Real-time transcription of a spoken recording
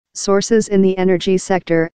Sources in the energy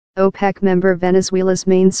sector, OPEC member Venezuela's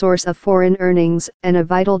main source of foreign earnings and a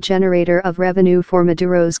vital generator of revenue for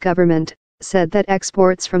Maduro's government, said that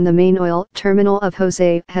exports from the main oil terminal of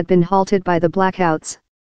Jose had been halted by the blackouts.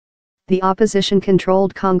 The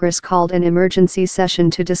opposition-controlled Congress called an emergency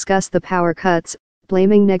session to discuss the power cuts,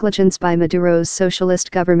 blaming negligence by Maduro's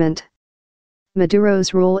socialist government.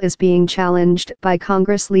 Maduro's rule is being challenged by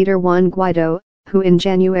Congress leader Juan Guaido, who in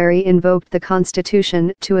January invoked the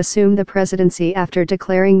Constitution to assume the presidency after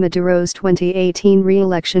declaring Maduro's 2018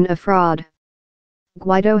 re-election a fraud.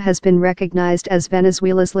 Guaido has been recognized as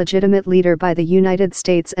Venezuela's legitimate leader by the United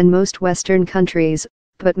States and most Western countries,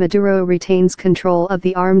 but Maduro retains control of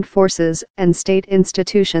the armed forces and state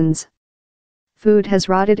institutions. Food has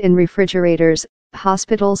rotted in refrigerators,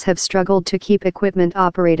 hospitals have struggled to keep equipment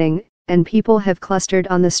operating, and people have clustered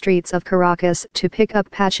on the streets of Caracas to pick up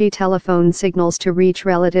patchy telephone signals to reach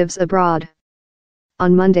relatives abroad.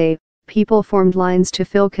 On Monday, people formed lines to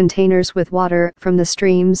fill containers with water from the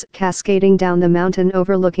streams cascading down the mountain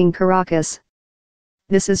overlooking Caracas.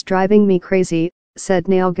 "This is driving me crazy," said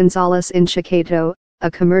Nail Gonzalez in Chiqueto,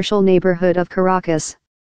 a commercial neighborhood of Caracas.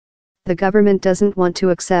 "The government doesn't want to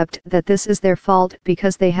accept that this is their fault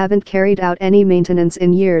because they haven't carried out any maintenance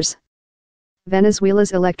in years."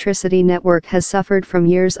 Venezuela's electricity network has suffered from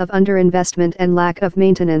years of underinvestment and lack of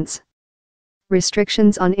maintenance.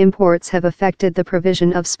 Restrictions on imports have affected the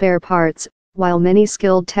provision of spare parts, while many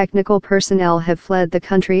skilled technical personnel have fled the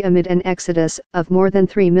country amid an exodus of more than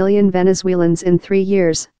 3 million Venezuelans in 3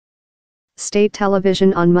 years. State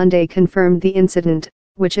television on Monday confirmed the incident,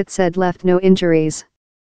 which it said left no injuries.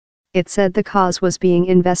 It said the cause was being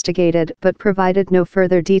investigated but provided no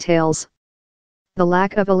further details. The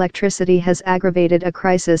lack of electricity has aggravated a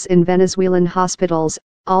crisis in Venezuelan hospitals,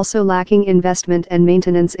 also lacking investment and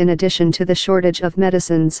maintenance in addition to the shortage of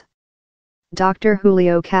medicines. Dr.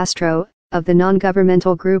 Julio Castro, of the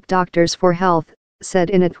non-governmental group Doctors for Health, said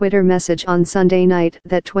in a Twitter message on Sunday night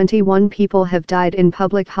that 21 people have died in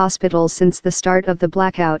public hospitals since the start of the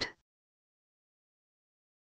blackout.